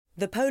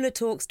The Polar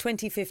Talks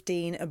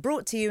 2015 are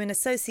brought to you in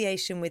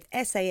association with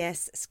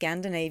SAS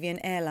Scandinavian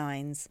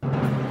Airlines.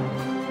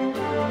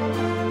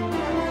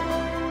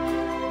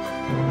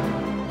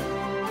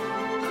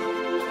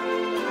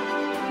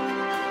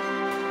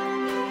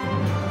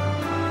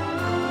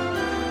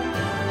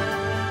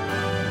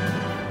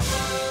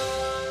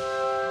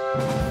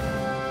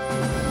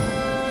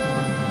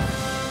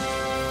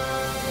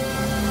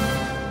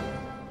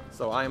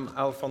 So I'm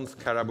Alfons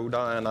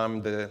Karabuda, and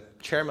I'm the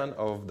chairman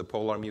of the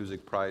Polar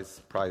Music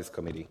Prize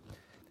Committee.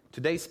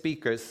 Today's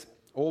speakers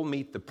all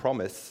meet the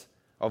promise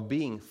of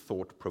being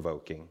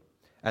thought-provoking,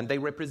 and they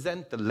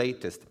represent the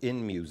latest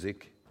in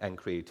music and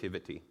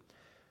creativity.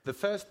 The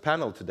first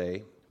panel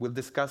today will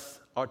discuss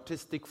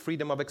artistic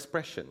freedom of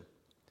expression.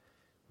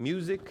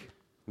 Music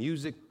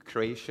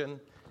creation,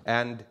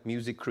 and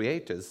music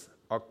creators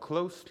are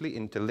closely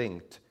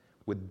interlinked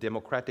with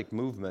democratic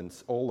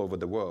movements all over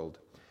the world.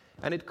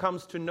 And it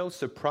comes to no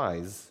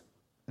surprise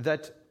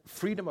that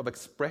freedom of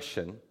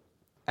expression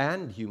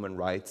and human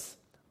rights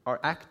are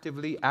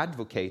actively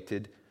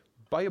advocated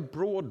by a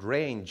broad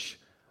range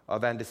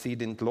of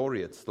antecedent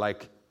laureates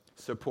like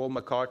Sir Paul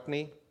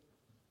McCartney,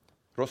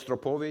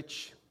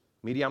 Rostropovich,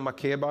 Miriam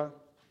Makeba,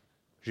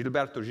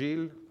 Gilberto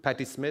Gil,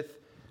 Patti Smith,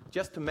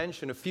 just to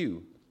mention a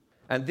few.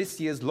 And this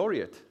year's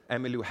laureate,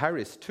 Emmylou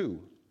Harris,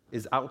 too,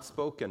 is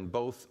outspoken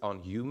both on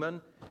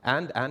human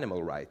and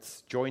animal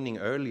rights, joining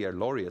earlier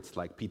laureates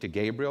like Peter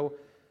Gabriel,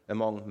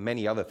 among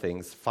many other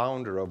things,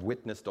 founder of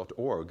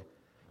Witness.org,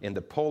 in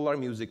the Polar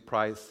Music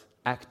Prize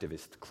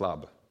Activist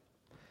Club.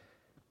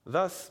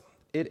 Thus,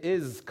 it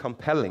is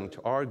compelling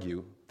to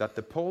argue that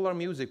the Polar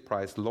Music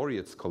Prize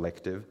Laureates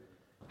Collective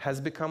has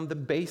become the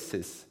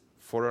basis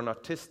for an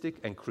artistic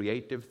and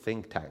creative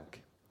think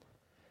tank.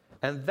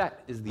 And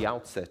that is the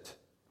outset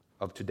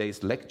of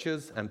today's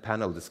lectures and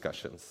panel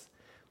discussions.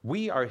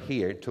 We are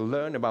here to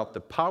learn about the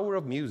power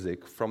of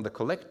music from the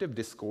collective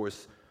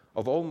discourse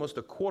of almost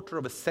a quarter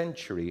of a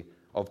century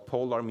of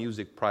Polar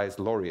Music Prize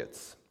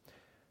laureates.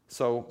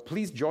 So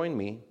please join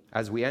me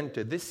as we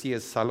enter this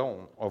year's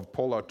Salon of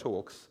Polar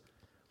Talks,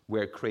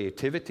 where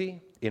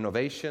creativity,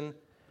 innovation,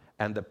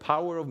 and the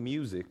power of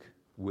music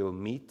will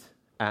meet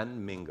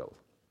and mingle.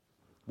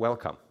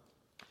 Welcome.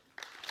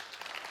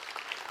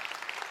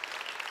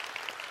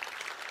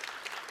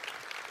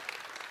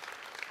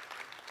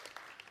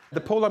 The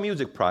Polar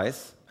Music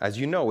Prize, as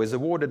you know, is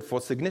awarded for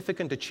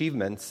significant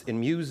achievements in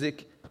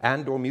music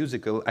and/or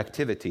musical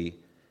activity,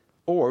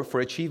 or for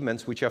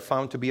achievements which are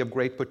found to be of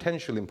great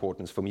potential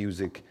importance for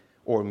music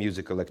or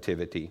musical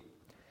activity.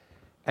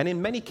 And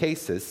in many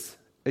cases,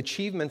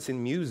 achievements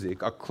in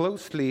music are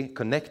closely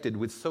connected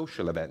with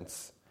social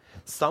events.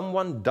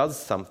 Someone does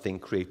something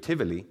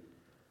creatively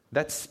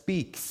that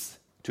speaks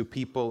to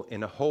people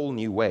in a whole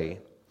new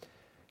way,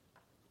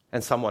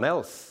 and someone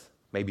else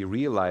maybe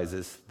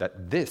realizes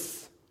that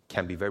this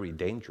can be very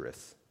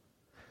dangerous.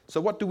 So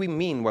what do we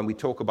mean when we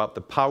talk about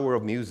the power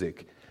of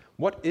music?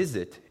 What is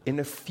it in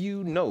a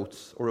few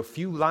notes or a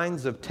few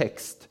lines of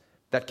text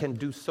that can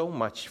do so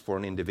much for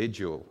an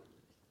individual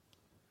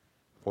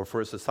or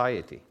for a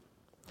society?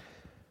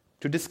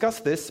 To discuss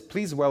this,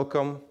 please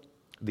welcome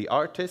the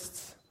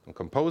artists and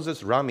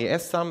composers Rami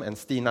Essam and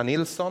Stina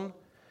Nilsson,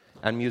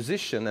 and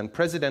musician and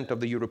president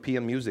of the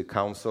European Music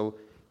Council,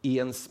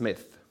 Ian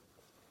Smith.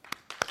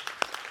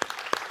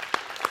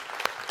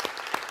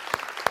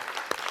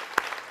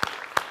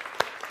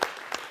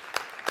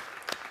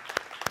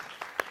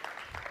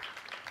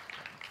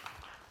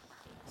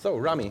 So,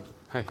 Rami.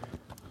 Hi.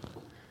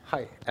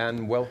 Hi,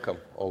 and welcome,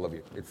 all of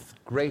you. It's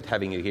great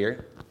having you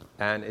here,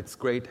 and it's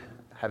great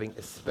having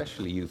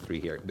especially you three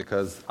here,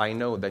 because I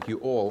know that you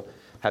all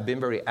have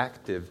been very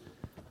active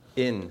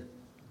in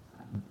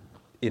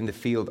the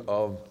field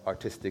of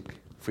artistic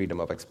freedom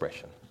of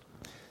expression.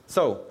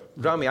 So,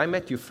 Rami, I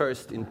met you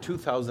first in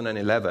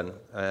 2011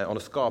 on a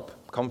SCARP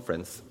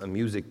conference on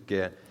music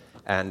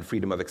and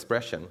freedom of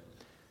expression.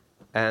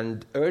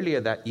 And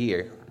earlier that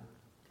year,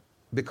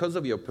 because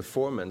of your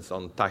performance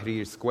on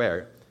Tahrir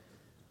Square,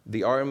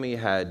 the army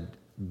had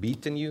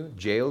beaten you,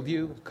 jailed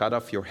you, cut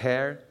off your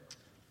hair.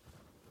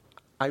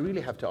 I really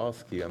have to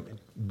ask you,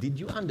 did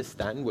you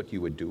understand what you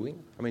were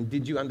doing?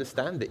 Did you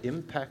understand the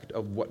impact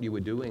of what you were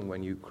doing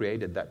when you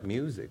created that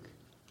music?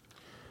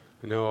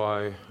 No,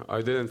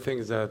 I didn't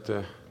think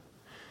that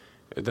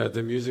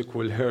the music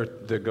will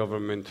hurt the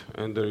government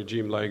and the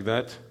regime like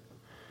that.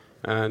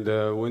 And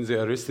when they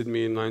arrested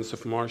me on 9th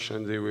of March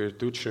and they were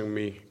torturing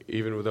me,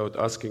 even without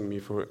asking me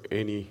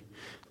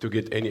to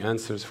get any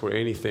answers for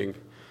anything,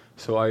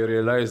 so I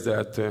realized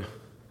that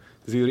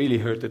they really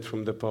hurted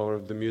from the power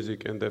of the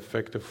music and the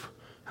effect of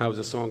how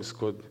the songs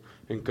could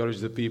encourage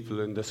the people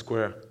in the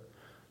square.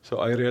 So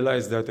I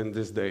realized that in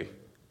this day,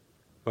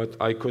 but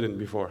I couldn't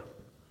before.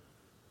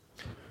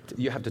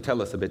 You have to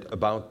tell us a bit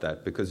about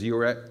that, because you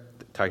were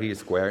at Tahrir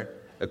Square,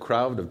 a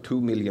crowd of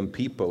 2 million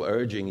people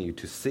urging you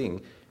to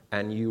sing,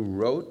 and you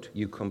wrote,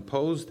 you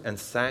composed, and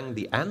sang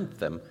the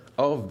anthem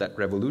of that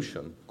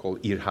revolution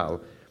called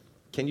Irhal.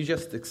 Can you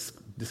just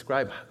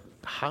describe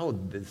how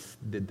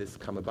did this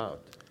come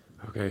about?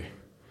 Okay.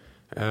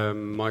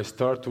 My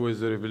start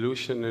was the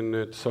revolution in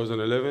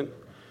 2011.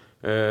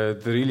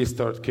 The really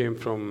start came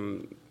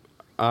from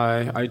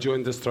I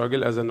joined the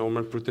struggle as a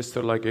normal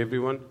protester like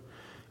everyone,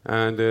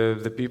 and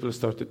the people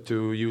started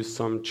to use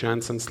some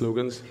chants and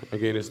slogans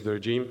against the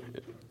regime.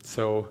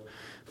 So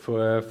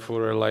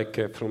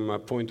from a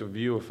point of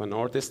view of an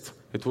artist,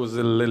 it was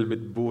a little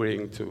bit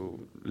boring to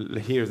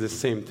hear the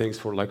same things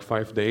for like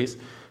 5 days.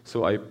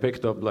 So I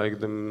picked up like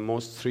the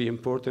most 3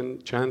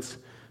 important chants,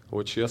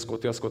 which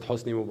يسقط يسقط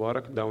حسني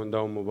مبارك, down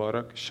down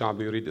مبارك,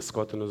 الشعب يريد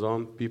إسقاط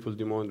النظام, people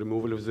demand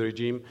removal of the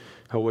regime,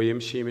 هو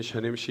يمشي مش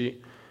هنمشي,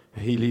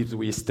 he leaves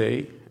we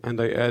stay,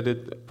 and I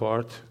added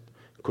part,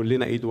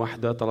 كلنا إيد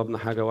واحدة, طلبنا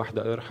حاجة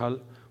واحدة, ارحل,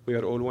 we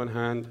are all one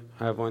hand,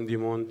 have one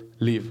demand,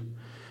 leave.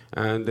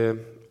 And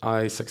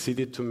I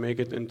succeeded to make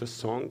it into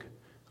song.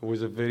 It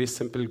was a very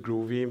simple,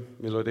 groovy,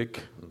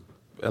 melodic,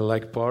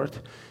 like part,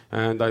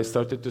 and I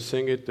started to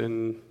sing it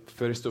in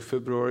 1st of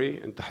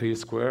February in Tahrir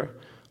Square.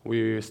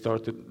 We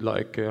started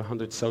like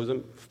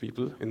 100,000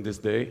 people in this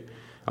day.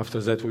 After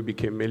that, we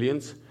became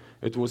millions.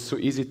 It was so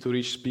easy to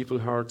reach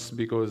people's hearts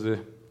because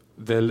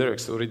the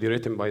lyrics already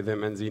written by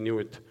them and they knew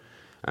it.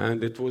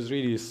 And it was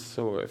really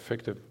so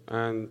effective.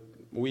 And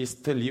we're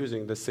still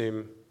using the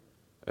same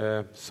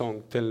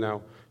song till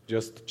now,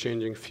 just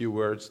changing few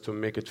words to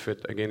make it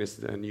fit against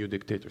a new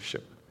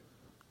dictatorship.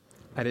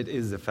 And it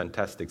is a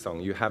fantastic song.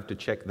 You have to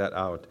check that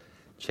out.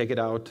 Check it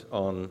out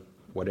on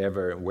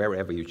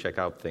wherever you check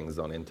out things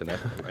on internet.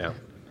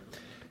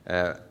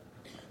 Yeah.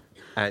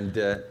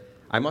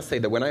 I must say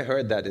that when I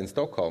heard that in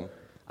Stockholm,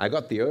 I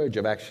got the urge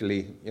of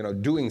actually,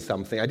 doing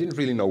something. I didn't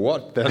really know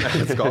what then,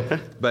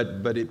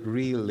 but it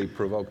really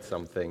provoked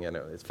something.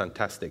 It's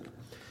fantastic.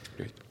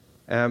 Great.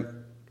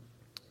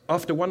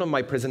 After one of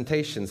my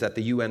presentations at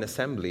the UN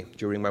Assembly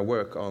during my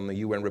work on the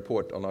UN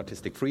report on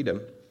artistic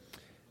freedom,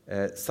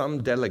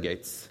 some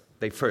delegates,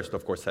 they first,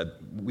 of course, said,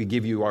 we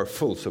give you our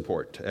full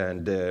support,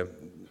 and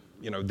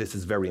this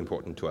is very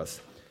important to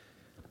us.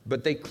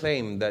 But they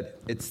claim that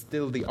it's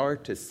still the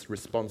artist's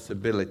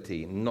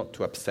responsibility not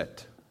to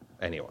upset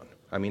anyone.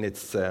 I mean,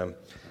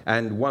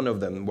 and one of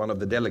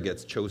the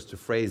delegates chose to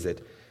phrase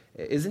it,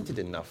 isn't it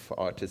enough for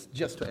artists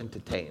just to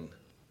entertain?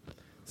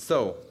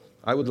 So,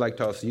 I would like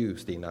to ask you,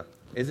 Stina,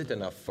 is it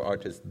enough for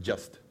artists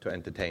just to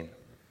entertain?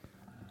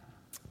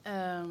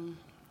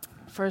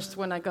 First,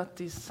 when I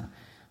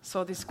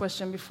saw this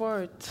question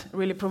before, it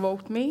really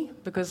provoked me,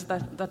 because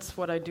that's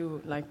what I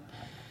do, like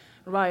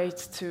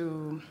write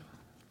to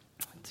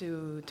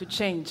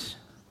change,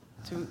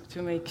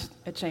 to make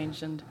a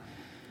change, and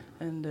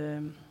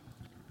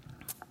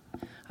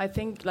I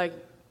think like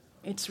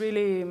it's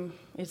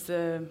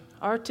the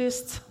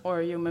artist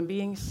or human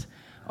being's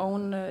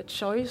own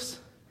choice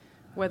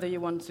whether you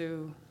want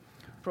to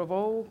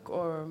provoke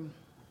or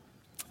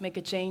make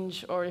a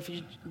change, or if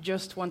you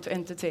just want to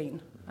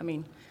entertain. I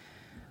mean,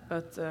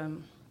 but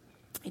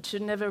it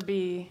should never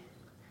be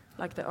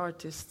like the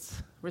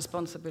artist's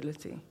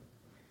responsibility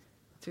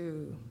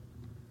to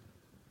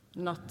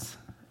not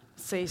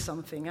say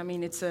something. I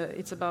mean,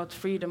 it's about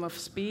freedom of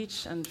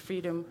speech and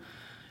freedom,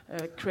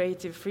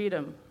 creative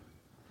freedom.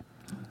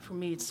 For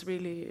me, it's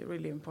really,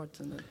 really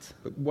important.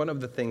 But one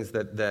of the things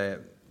that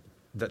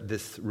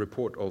this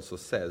report also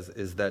says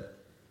is that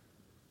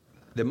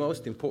the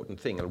most important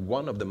thing, and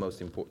one of the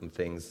most important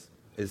things,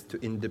 is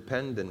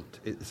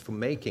for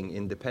making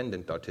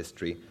independent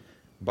artistry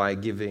by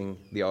giving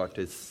the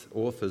artists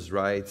authors'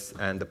 rights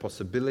and the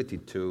possibility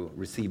to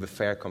receive a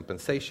fair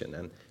compensation.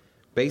 And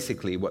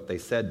basically what they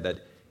said,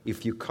 that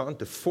if you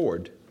can't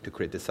afford to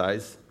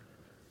criticize,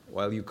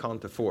 well, you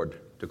can't afford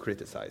to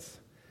criticize.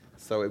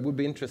 So it would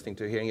be interesting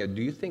to hear,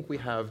 do you think we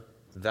have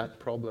that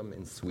problem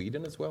in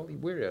Sweden as well?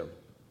 We're a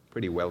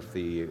pretty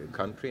wealthy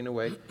country in a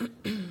way.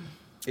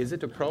 Is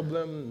it a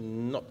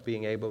problem not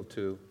being able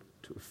to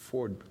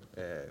afford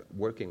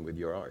working with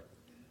your art?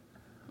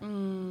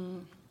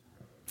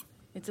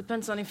 It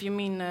depends on if you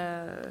mean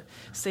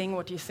saying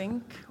what you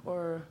think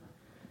or.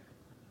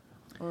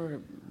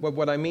 Well,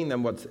 what I mean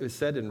and what's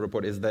said in the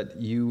report is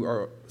that you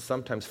are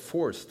sometimes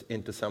forced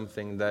into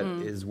something that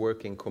is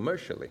working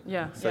commercially.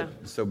 Yeah.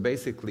 So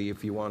basically,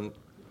 if you want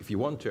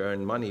to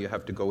earn money, you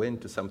have to go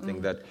into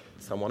something that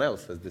someone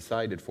else has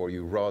decided for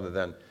you, rather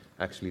than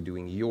actually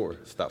doing your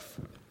stuff,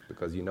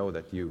 because you know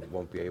that you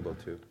won't be able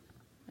to.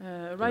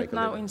 Right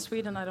now in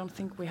Sweden, I don't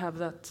think we have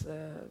that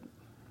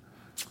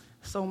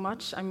so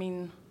much. I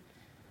mean,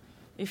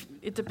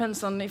 it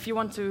depends on if you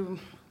want to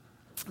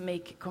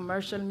make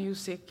commercial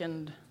music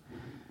and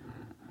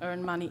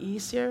earn money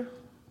easier.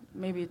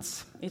 Maybe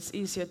it's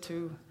easier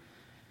to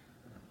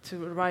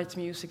write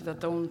music that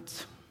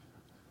don't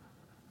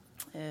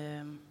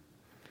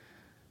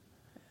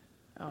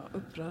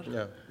upprör.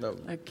 Yeah, no.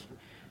 Like,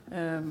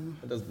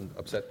 it doesn't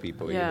upset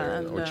people yeah,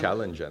 either, or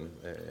challenge them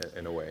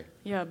in a way.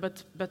 Yeah,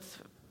 but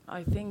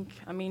I think,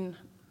 I mean,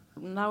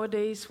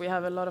 nowadays we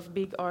have a lot of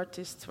big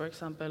artists, for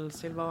example,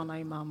 Silvana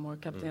Imam or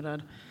Captain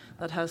Rad,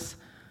 that has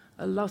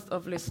a lot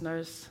of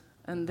listeners,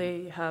 and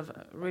they have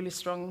really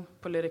strong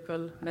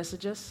political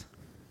messages.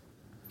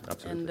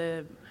 Absolutely.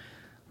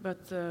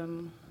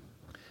 And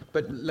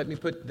But let me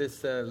put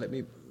this, let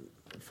me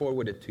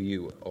forward it to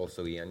you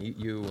also, Ian.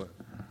 You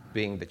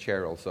being the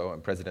chair also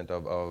and president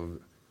of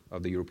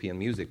the European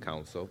Music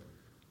Council,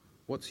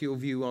 what's your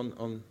view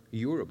on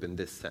Europe in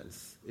this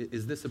sense?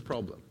 Is this a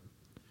problem?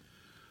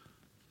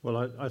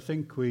 Well, I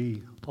think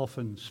we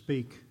often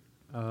speak,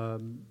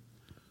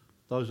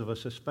 those of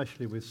us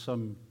especially with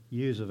some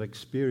years of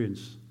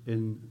experience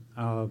in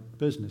our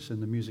business, in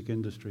the music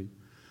industry,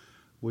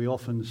 we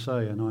often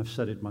say, and I've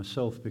said it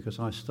myself because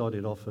I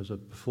started off as a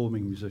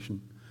performing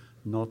musician,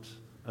 not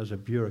as a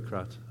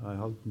bureaucrat. I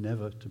hope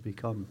never to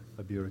become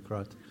a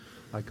bureaucrat.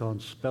 I can't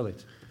spell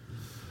it.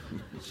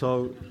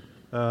 So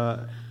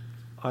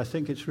I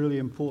think it's really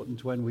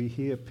important when we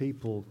hear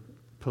people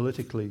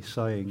politically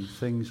saying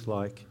things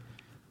like,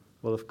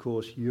 well, of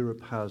course,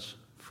 Europe has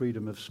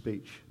freedom of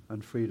speech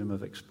and freedom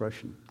of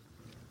expression.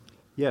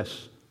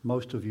 Yes,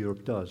 most of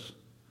Europe does,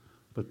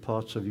 but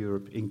parts of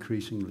Europe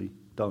increasingly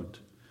don't.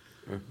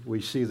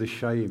 We see the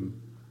shame,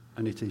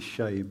 and it is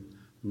shame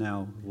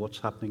now, what's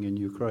happening in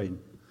Ukraine.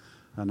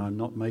 And I'm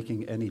not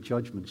making any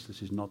judgments,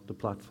 this is not the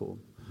platform.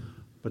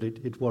 But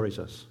it worries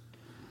us.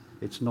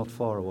 It's not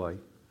far away.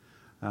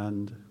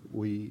 And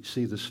we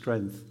see the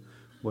strength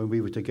when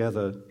we were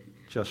together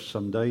just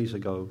some days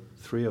ago,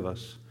 3 of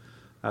us,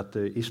 at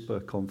the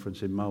ISPA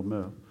conference in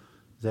Malmö.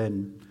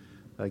 Then,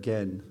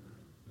 again,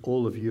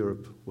 all of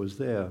Europe was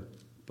there,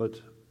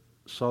 but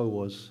so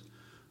was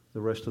the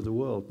rest of the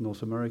world,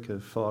 North America,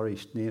 Far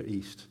East, Near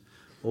East,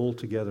 all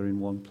together in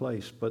one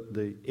place. But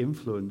the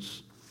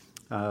influence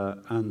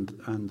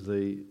and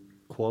the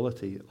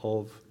quality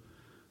of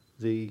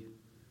the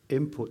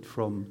input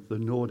from the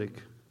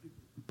Nordic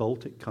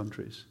Baltic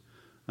countries,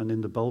 and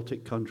in the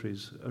Baltic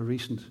countries, a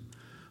recent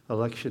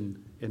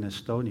election in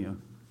Estonia,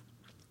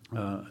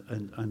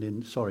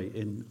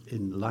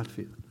 in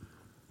Latvia,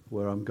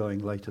 where I'm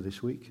going later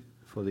this week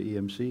for the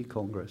EMC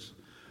Congress,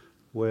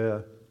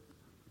 where,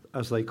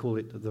 as they call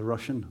it, the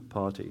Russian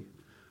party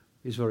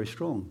is very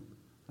strong.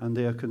 And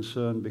they are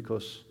concerned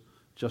because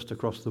just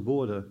across the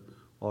border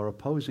are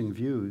opposing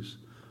views,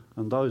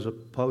 and those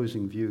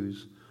opposing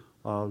views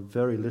are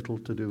very little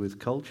to do with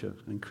culture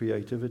and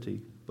creativity,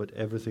 but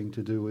everything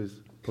to do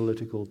with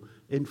political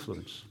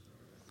influence.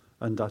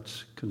 And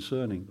that's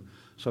concerning.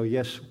 So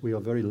yes, we are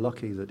very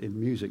lucky that in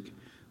music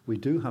we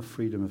do have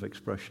freedom of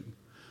expression,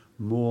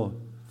 more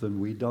than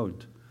we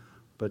don't.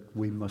 But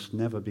we must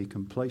never be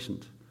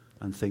complacent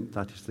and think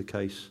that is the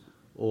case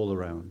all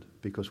around,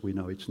 because we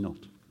know it's not.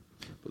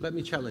 Well, let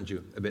me challenge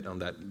you a bit on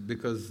that,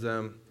 because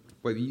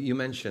well, you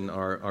mentioned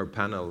our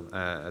panel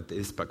at the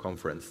ISPA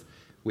conference.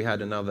 We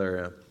had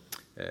another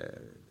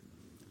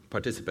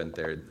participant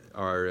there,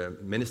 our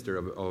Minister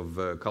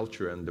of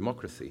Culture and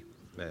Democracy,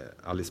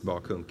 Alice Bah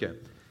Kuhnke.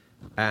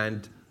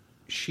 And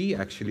she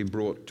actually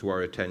brought to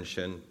our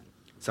attention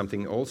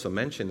something also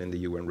mentioned in the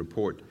UN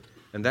report,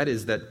 and that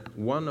is that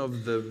one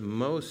of the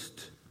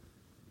most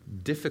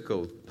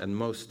difficult and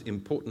most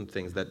important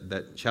things,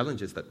 that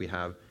challenges that we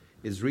have,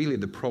 is really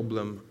the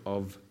problem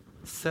of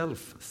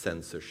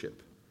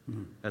self-censorship.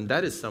 Mm-hmm. And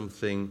that is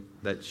something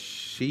that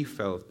she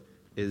felt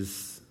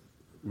is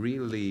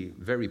really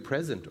very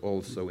present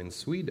also in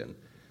Sweden.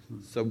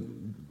 Mm-hmm. So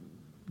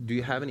do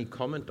you have any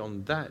comment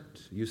on that?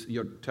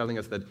 You're telling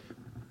us that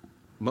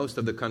most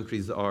of the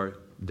countries are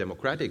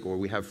democratic, or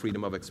we have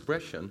freedom of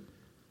expression,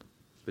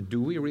 but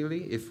do we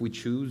really, if we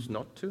choose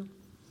not to?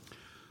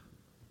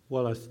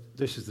 Well,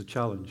 this is the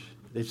challenge.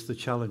 It's the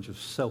challenge of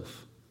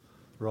self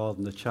rather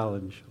than the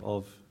challenge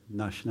of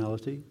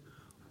nationality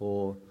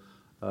or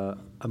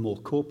a more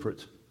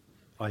corporate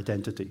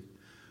identity.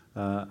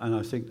 And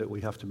I think that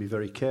we have to be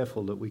very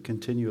careful that we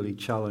continually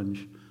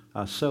challenge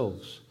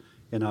ourselves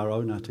in our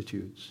own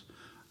attitudes.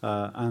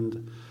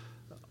 And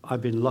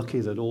I've been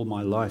lucky that all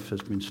my life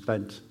has been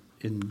spent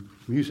in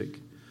music,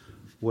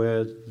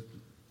 where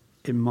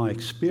in my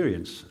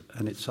experience,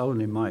 and it's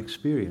only my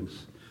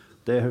experience,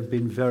 there have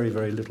been very,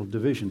 very little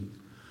division.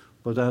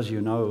 But as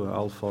you know,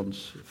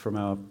 Alphonse, from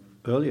our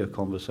earlier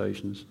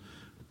conversations,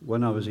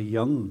 when I was a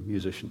young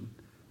musician,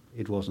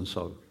 it wasn't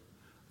so.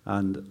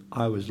 And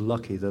I was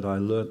lucky that I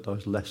learnt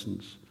those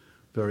lessons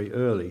very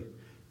early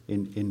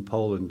in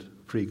Poland,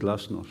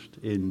 pre-Glasnost,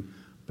 in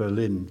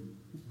Berlin,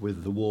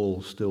 with the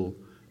wall still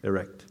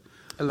erect.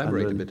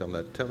 Elaborate a bit on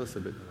that. Tell us a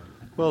bit.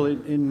 Well,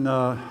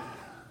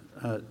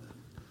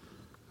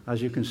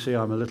 as you can see,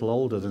 I'm a little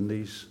older than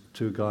these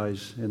 2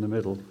 guys in the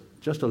middle.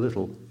 Just a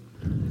little,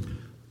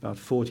 about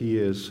 40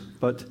 years.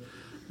 But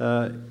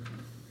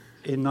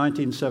in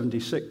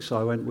 1976,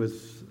 I went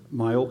with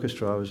my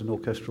orchestra. I was an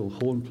orchestral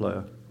horn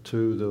player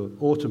to the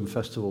Autumn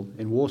Festival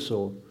in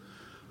Warsaw,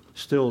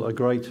 still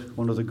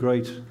one of the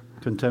great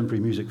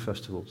contemporary music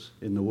festivals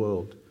in the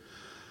world.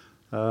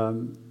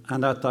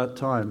 And at that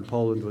time,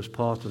 Poland was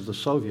part of the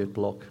Soviet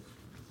bloc.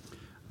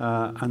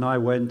 And I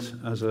went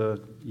as a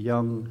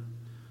young,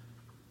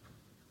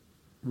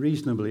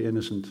 reasonably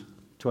innocent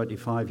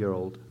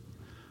 25-year-old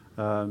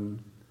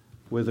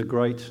with a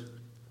great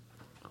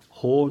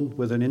horn,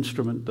 with an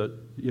instrument that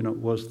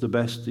was the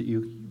best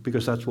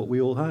because that's what we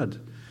all had.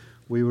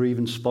 We were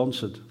even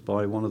sponsored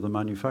by one of the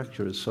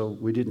manufacturers, so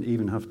we didn't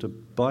even have to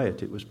buy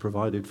it. It was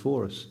provided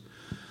for us.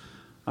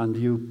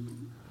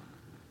 And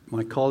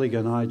my colleague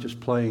and I just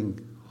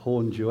playing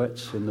horn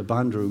duets in the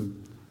band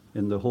room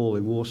in the hall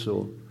in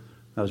Warsaw,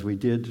 as we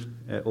did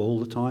all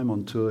the time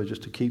on tour,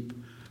 just to keep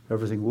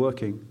everything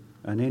working.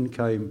 And in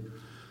came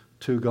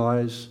two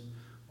guys.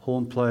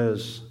 Horn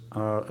players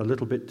are a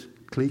little bit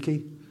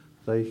cliquey.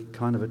 They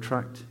kind of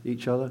attract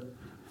each other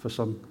for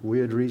some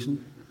weird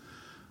reason.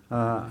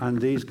 And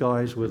these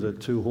guys were the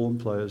two horn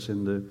players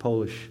in the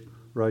Polish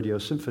Radio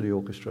Symphony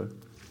Orchestra.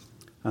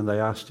 And they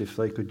asked if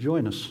they could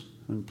join us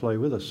and play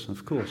with us.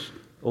 Of course,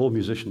 all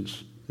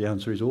musicians, the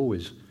answer is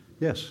always,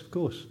 yes, of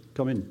course,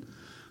 come in.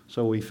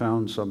 So we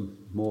found some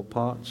more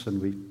parts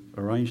and we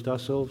arranged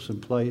ourselves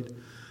and played.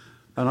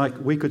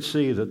 And we could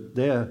see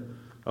that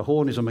a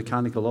horn is a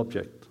mechanical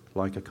object,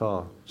 like a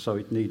car, so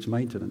it needs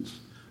maintenance.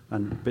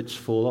 And bits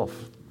fall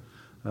off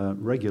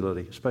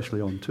regularly,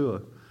 especially on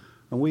tour.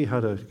 And we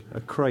had a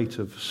crate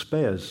of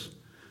spares,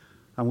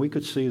 and we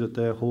could see that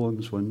their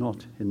horns were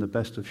not in the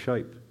best of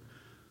shape.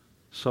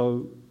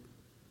 So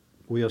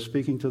we are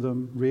speaking to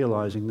them,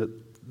 realizing that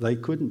they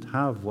couldn't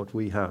have what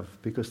we have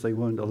because they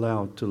weren't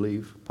allowed to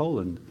leave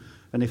Poland.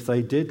 And if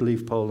they did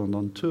leave Poland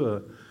on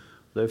tour,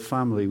 their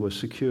family was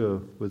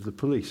secure with the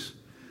police.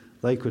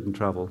 They couldn't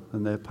travel,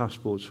 and their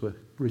passports were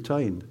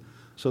retained.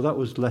 So that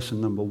was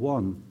lesson number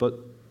one. But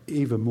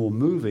even more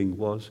moving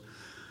was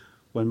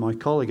when my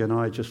colleague and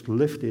I just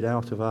lifted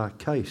out of our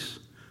case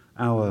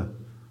our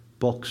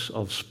box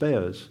of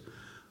spares,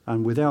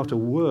 and without a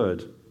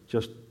word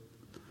just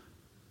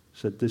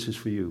said, "This is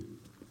for you."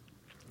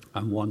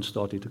 And one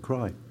started to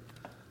cry.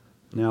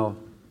 Now,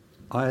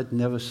 I had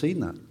never seen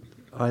that.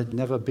 I had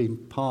never been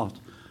part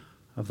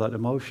of that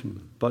emotion.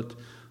 But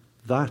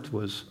that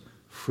was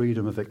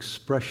freedom of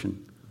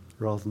expression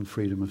rather than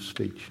freedom of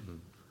speech.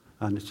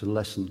 And it's a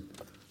lesson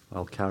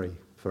I'll carry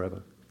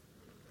forever.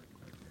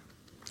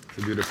 It's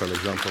a beautiful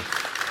example.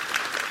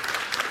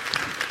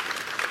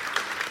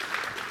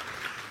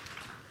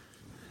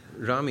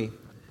 Rami,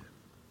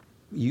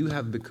 you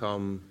have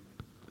become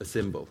a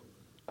symbol.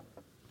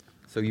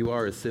 So you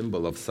are a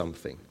symbol of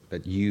something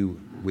that you,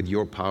 with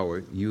your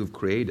power, you've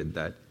created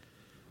that.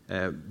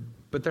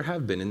 But there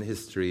have been in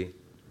history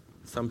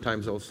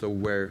sometimes also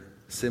where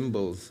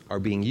symbols are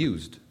being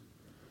used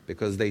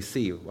because they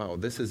see, wow,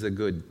 this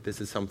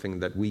is something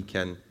that we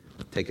can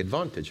take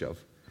advantage of.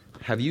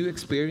 Have you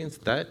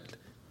experienced that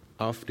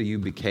after you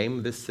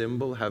became this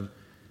symbol? Have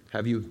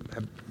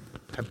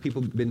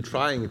people been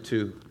trying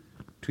to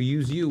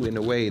use you in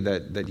a way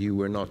that you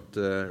were not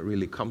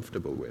really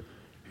comfortable with?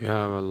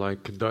 Yeah, well,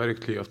 like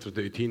directly after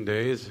the 18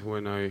 days,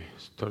 when I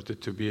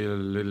started to be a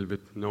little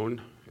bit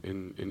known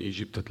in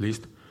Egypt at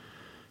least,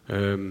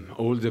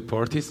 all the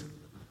parties,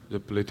 the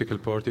political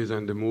parties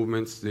and the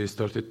movements, they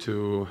started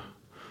to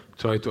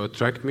try to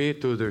attract me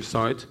to their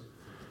side.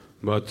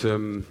 But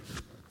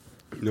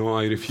no,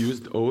 I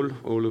refused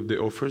all of the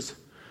offers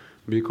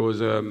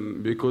because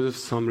of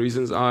some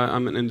reasons.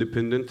 I'm an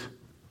independent.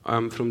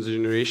 I'm from the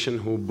generation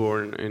who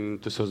born in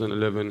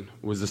 2011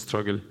 with the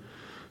struggle.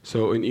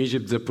 So in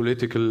Egypt, the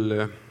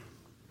political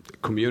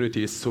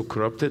community is so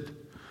corrupted.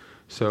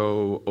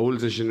 So all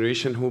the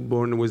generation who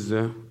born with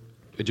the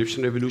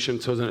Egyptian revolution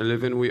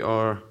 2011, we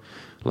are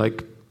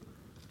like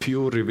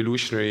pure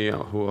revolutionary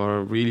who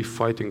are really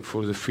fighting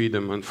for the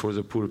freedom and for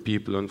the poor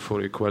people and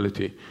for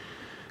equality.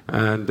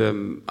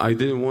 And I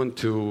didn't want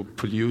to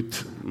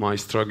pollute my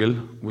struggle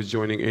with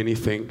joining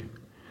anything.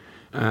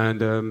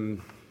 And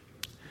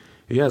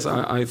yes,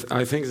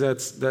 I think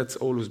that's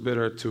always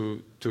better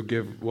to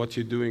give what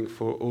you're doing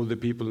for all the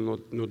people,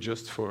 not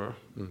just for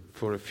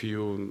a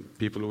few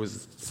people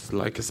with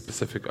like a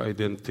specific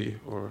identity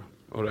or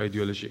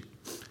ideology.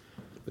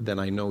 But then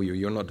I know you.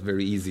 You're not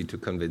very easy to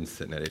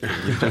convince in anything.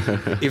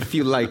 If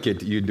you like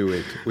it, you do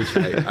it, which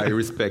I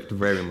respect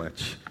very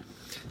much.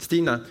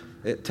 Stina,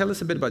 tell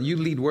us a bit about, you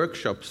lead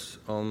workshops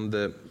on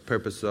the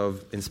purpose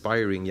of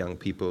inspiring young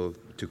people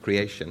to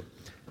creation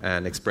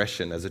and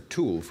expression as a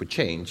tool for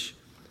change.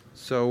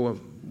 So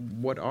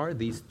what are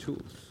these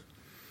tools?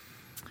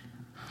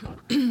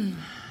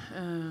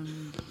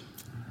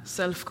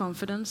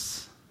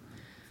 Self-confidence.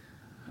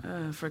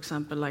 For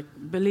example, like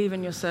believe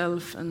in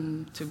yourself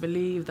and to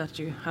believe that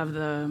you have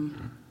the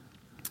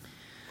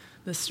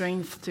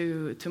strength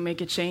to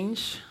make a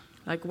change.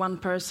 Like one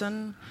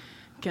person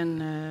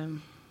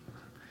can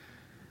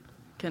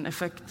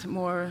affect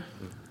more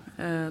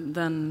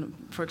than,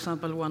 for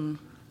example,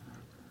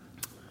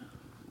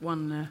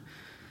 one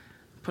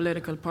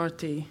political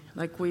party.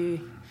 Like we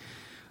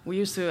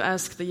used to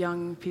ask the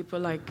young people,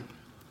 like,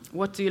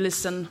 what do you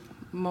listen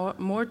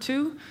more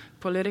to?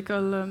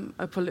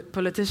 A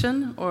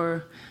politician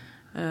or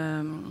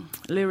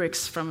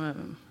lyrics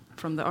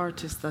from the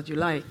artist that you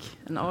like?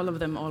 And all of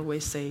them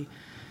always say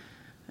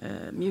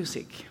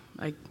music.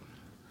 Like,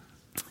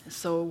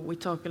 so we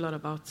talk a lot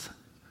about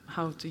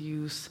how to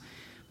use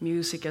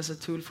music as a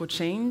tool for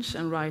change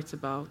and write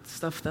about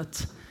stuff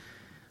that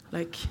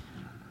like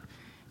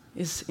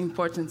is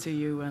important to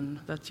you and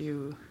that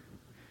you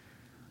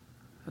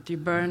what you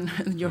burn,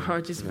 your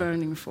heart is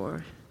burning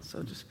for,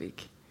 so to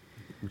speak.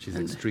 Which is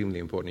extremely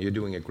important. You're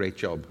doing a great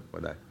job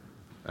with that.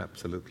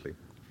 Absolutely.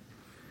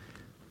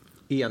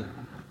 Ian,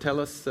 tell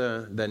us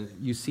then,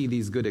 you see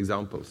these good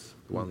examples,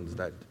 the ones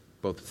that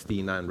both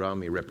Stina and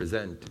Rami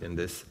represent in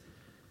this.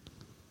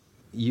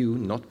 You,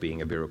 not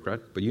being a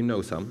bureaucrat, but you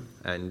know some,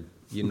 and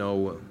you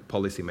know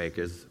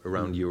policymakers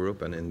around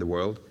Europe and in the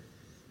world.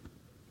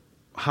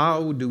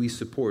 How do we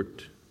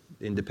support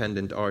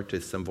independent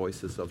artists and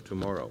voices of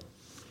tomorrow?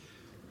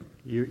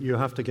 You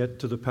have to get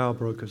to the power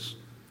brokers.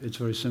 It's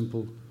very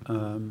simple.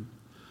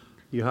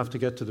 You have to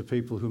get to the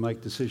people who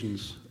make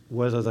decisions,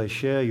 whether they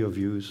share your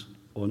views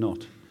or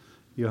not.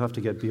 You have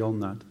to get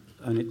beyond that.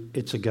 And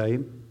it's a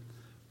game,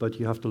 but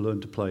you have to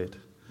learn to play it.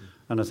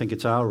 And I think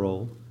it's our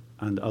role,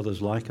 and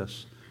others like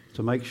us,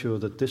 to make sure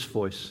that this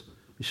voice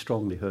is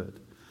strongly heard.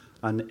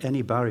 And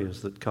any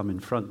barriers that come in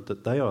front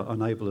that they are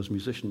unable as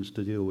musicians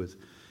to deal with,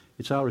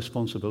 it's our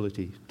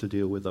responsibility to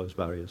deal with those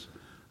barriers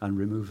and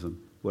remove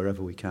them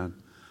wherever we can.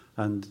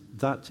 And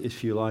that,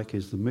 if you like,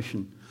 is the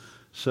mission,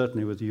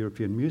 certainly with the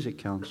European Music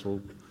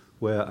Council,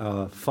 where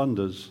our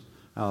funders,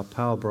 our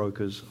power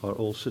brokers are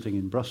all sitting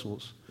in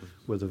Brussels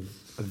with a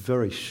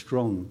very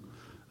strong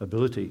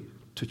ability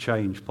to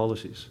change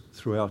policies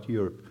throughout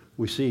Europe.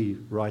 We see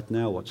right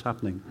now what's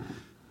happening,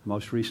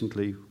 most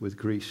recently with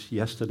Greece,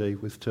 yesterday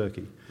with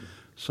Turkey.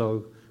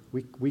 So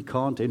we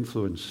can't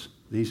influence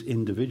these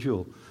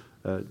individual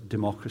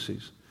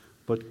democracies,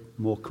 but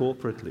more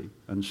corporately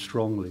and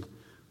strongly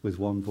with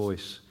one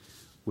voice.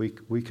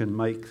 We can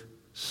make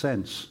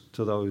sense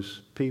to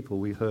those people.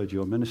 We heard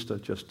your minister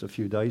just a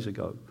few days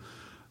ago,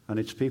 and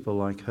it's people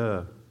like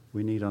her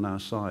we need on our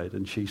side,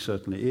 and she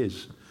certainly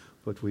is,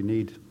 but we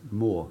need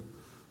more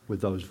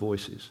with those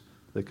voices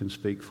that can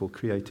speak for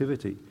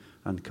creativity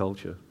and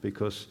culture,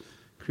 because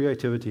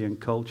creativity and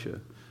culture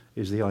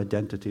is the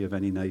identity of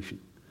any nation.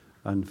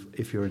 And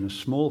if you're in a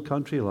small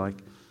country like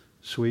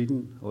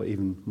Sweden or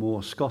even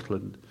more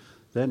Scotland,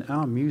 then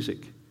our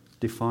music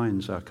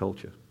defines our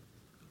culture,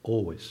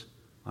 always.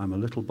 I'm a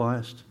little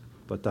biased,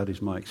 but that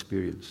is my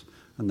experience,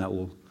 and that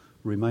will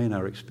remain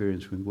our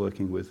experience when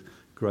working with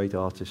great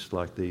artists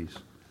like these,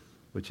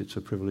 which it's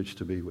a privilege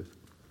to be with.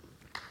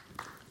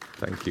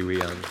 Thank you,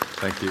 Ian.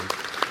 Thank you.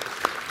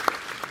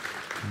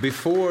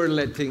 Before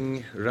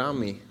letting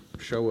Rami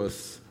show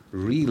us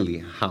really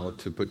how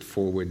to put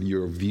forward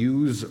your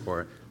views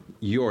or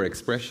your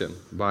expression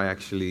by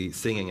actually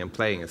singing and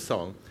playing a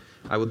song,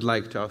 I would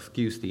like to ask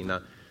you,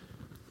 Stina,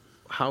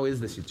 how is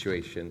the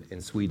situation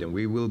in Sweden?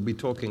 We will be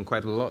talking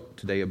quite a lot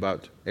today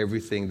about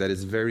everything that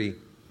is very,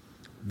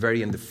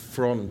 very in the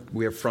front.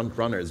 We are front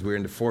runners. We're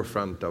in the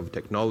forefront of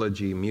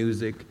technology,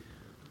 music.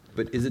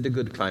 But is it a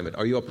good climate?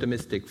 Are you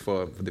optimistic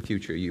for the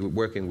future? You're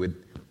working with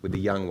the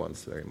young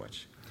ones very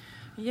much.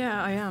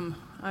 Yeah, I am.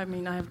 I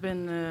mean, I have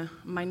been a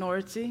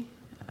minority,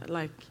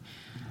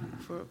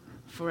 for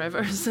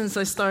forever since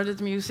I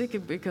started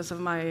music because of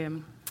my,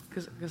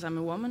 because I'm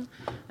a woman,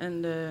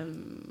 and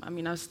I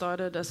mean, I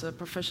started as a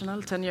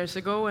professional 10 years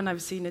ago, and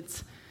I've seen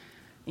it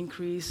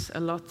increase a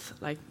lot.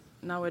 Like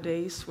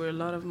nowadays, we're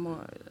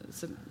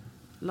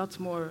lots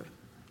more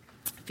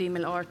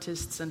female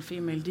artists and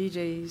female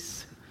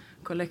DJs,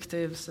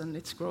 collectives, and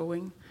it's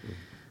growing.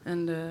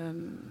 And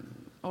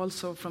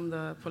also from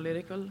the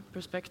political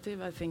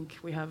perspective, I think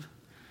we have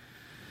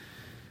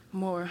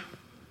more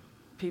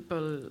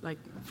people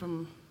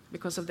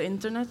because of the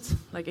internet,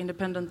 like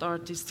independent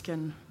artists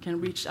can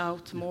reach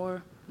out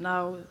more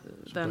now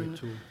than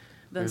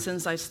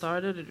since I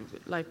started.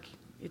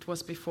 It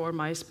was before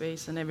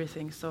MySpace and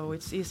everything, so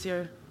it's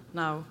easier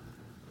now.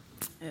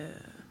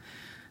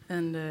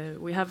 And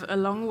we have a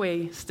long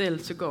way still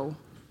to go,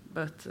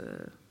 but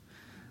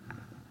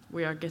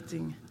we are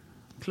getting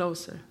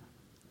closer.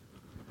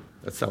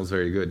 That sounds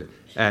very good.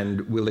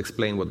 And we'll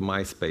explain what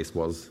MySpace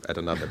was at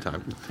another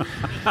time.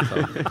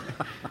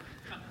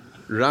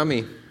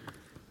 Rami,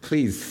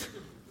 please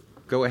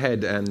go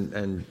ahead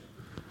and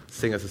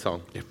sing us a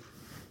song. Yep.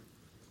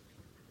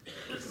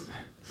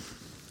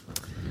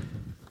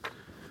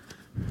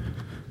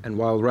 And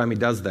while Rami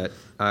does that,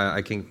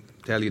 I can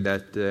tell you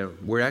that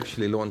we're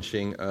actually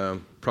launching a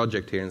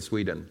project here in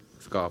Sweden,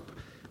 SCAP,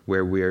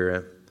 where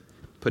we're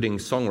putting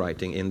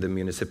songwriting in the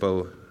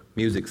municipal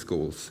music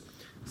schools,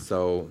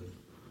 so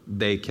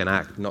they can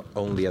act not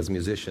only as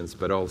musicians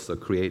but also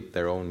create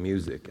their own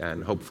music,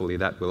 and hopefully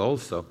that will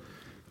also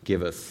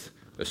give us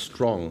a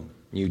strong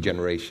new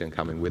generation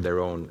coming with their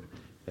own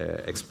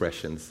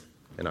expressions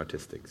and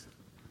artistics.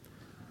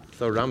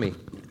 So Rami.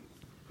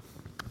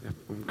 Yeah,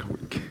 I'm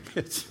coming.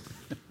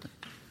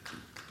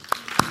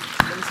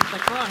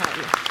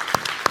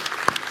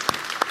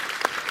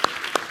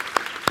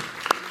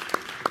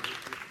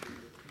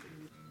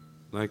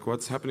 Like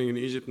what's happening in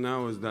Egypt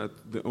now is that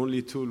the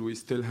only tool we're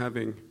still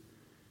having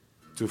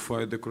to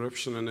fight the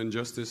corruption and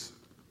injustice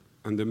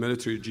and the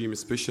military regime,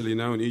 especially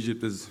now in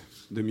Egypt, is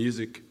the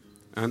music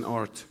and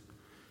art,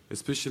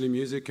 especially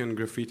music and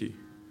graffiti,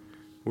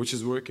 which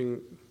is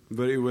working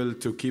very well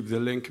to keep the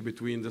link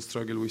between the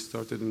struggle we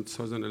started in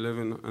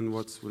 2011 and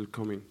what's will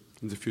coming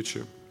in the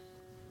future.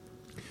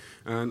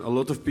 And a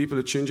lot of people,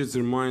 it changes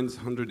their minds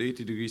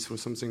 180 degrees for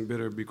something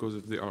better because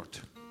of the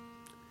art.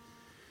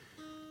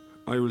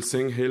 I will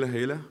sing Hela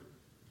Hela.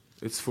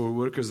 It's for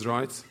workers'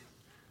 rights.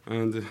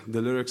 And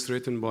the lyrics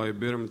written by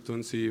Biram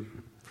Tunsi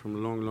from a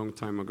long, long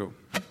time ago.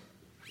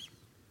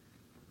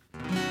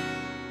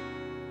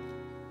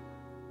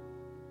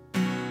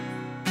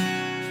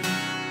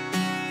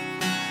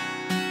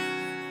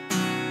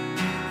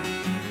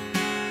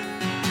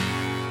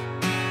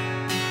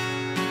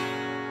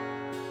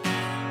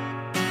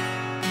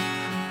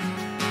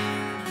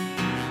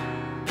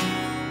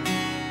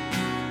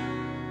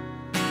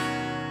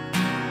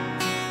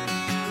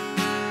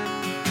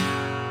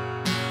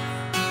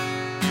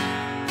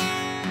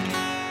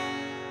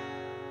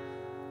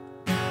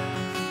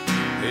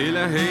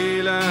 Hela,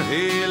 hela,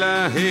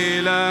 hela,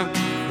 hela,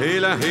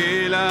 hela,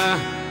 hela,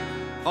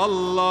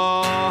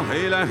 Allah,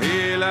 hela,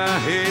 hela,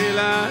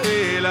 hela,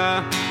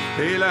 hela,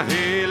 hela,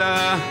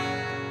 hela,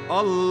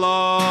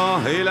 Allah,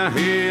 hela,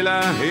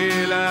 hela,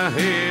 hela,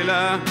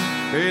 hela,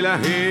 hela,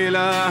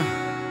 hela,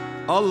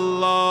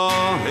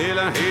 Allah,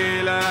 hela,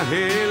 hela,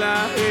 hela,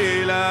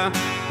 hela,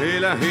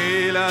 hela,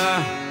 hela,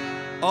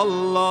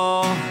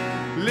 Allah.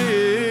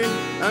 ليه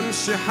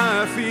أمشي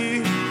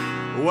حافي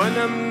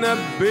وانا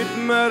منبت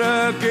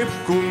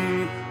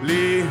مراكبكم؟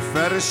 ليه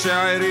فرش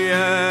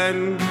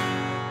عريان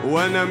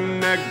وانا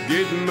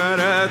منجد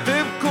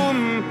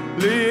مراتبكم؟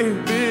 ليه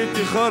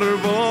بيتي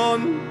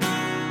خربان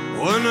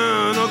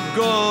وانا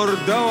نجار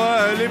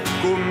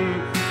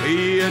دوالبكم؟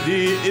 هي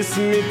دي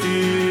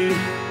اسمتي،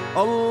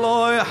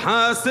 الله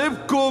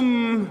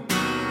يحاسبكم.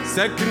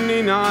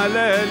 ساكنين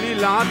على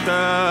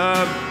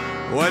العتاب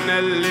وانا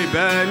اللي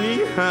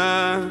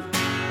بانيها،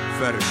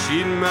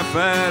 فرشين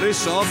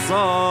مفارش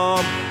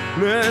قصاب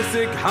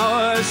ماسك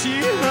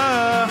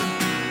حواشيها،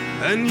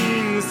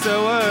 أنين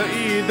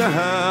سواقي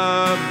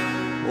دهب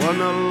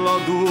وانا اللي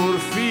ادور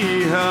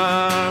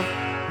فيها.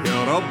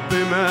 يا رب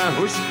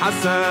ماهوش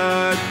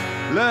حسد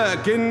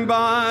لكن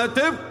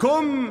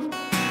بعاتبكم.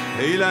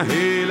 هيلا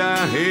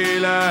هيلا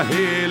هيلا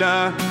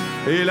هيلا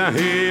هيلا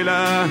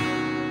هيلا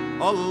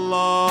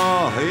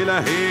الله، هيلا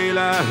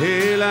هيلا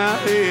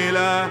هيلا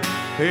هيلا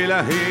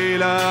هيلا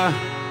هيلا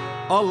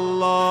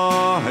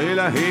الله،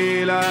 هيلا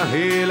هيلا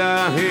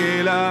هيلا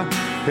هيلا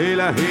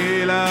هيلا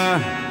هيلا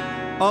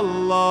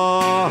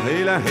الله،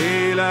 هيلا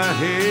هيلا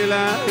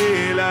هيلا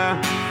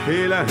هيلا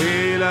هيلا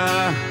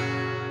هيلا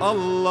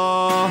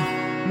الله.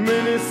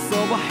 من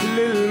الصبح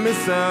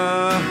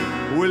للمساء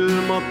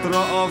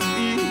والمطرقة في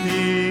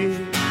ايدي،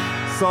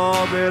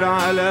 صابر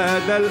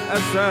على ده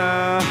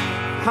الأسى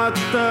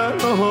حتى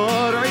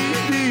نهار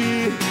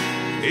عيدي.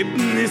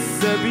 ابن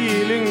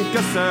السبيل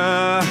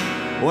انكسى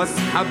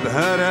واسحب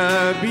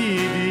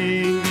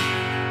هرابيدي،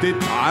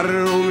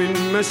 تتعروا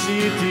من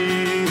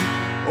مشيتي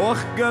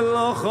واخجل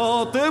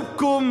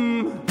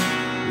اخاطبكم.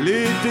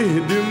 ليه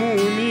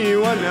تهدموني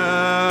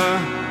وانا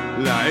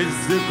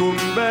لعزكم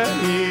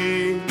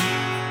باقي؟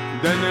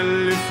 ده انا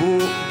اللي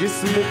فوق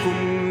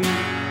جسمكم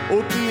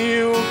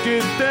قطني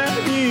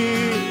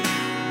وكتاني.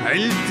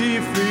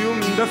 عيلتي في يوم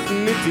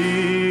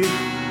دفنتي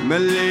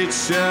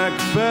ملقتش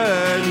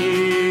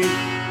اكفاني،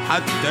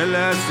 حتى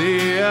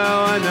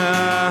الاسية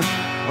وانا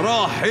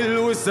راحل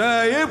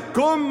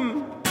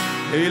وسايبكم.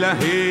 هيلا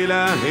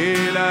هيلا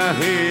هيلا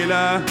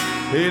هيلا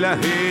هيلا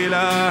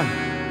هيلا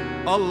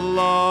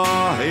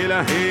الله،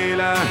 هيلا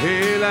هيلا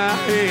هيلا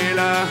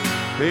هيلا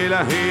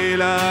هيلا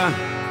هيلا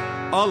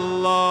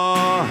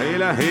الله،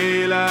 هيلا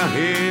هيلا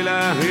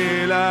هيلا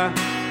هيلا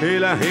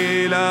هيلا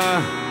هيلا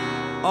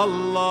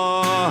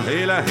الله،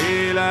 هيلا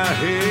هيلا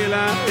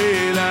هيلا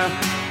هيلا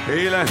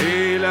هيلا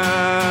هيلا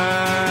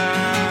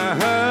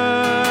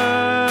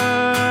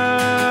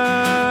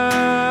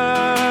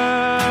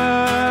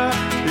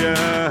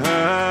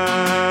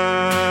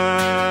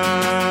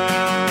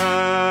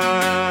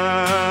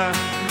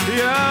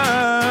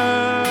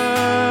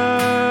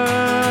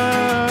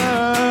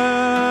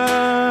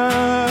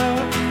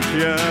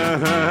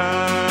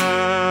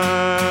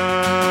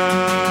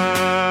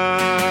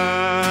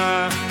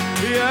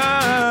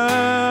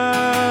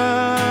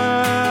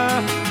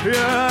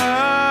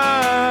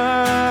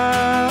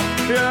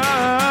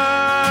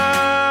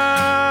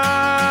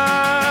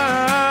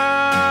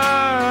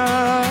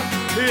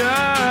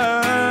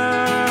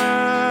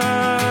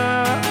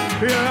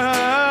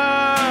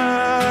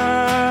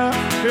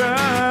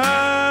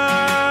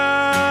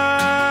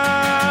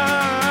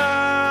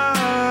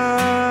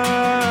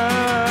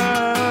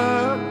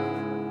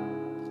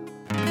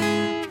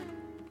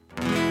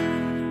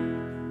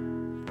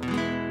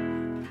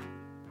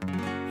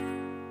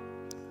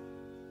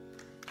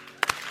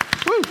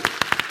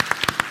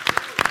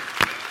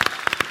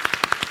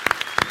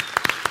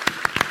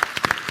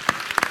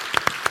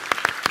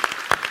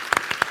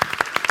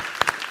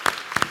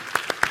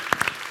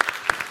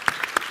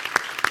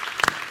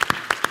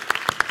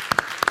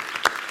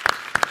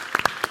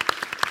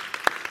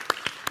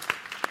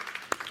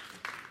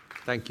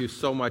Thank you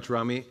so much,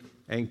 Rami,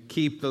 and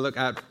keep the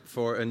lookout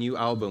for a new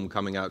album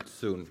coming out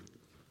soon.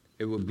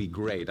 It would be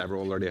great. I've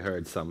already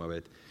heard some of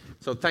it.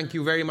 So thank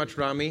you very much,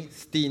 Rami,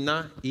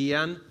 Stina,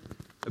 Ian.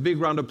 A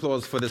big round of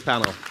applause for this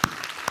panel.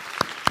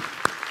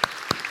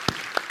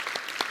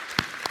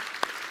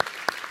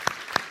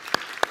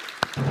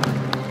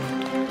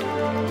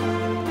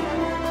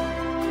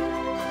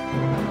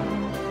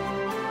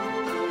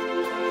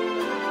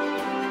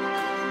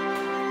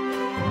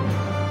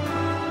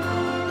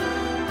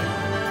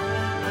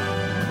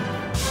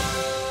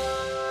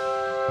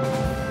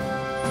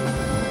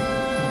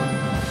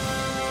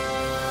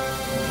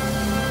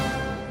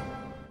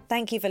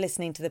 Thank you for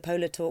listening to the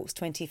Polar Talks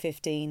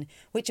 2015,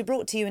 which are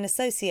brought to you in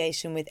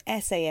association with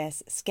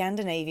SAS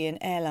Scandinavian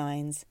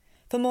Airlines.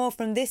 For more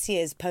from this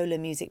year's Polar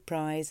Music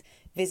Prize,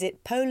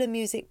 visit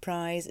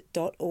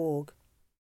polarmusicprize.org.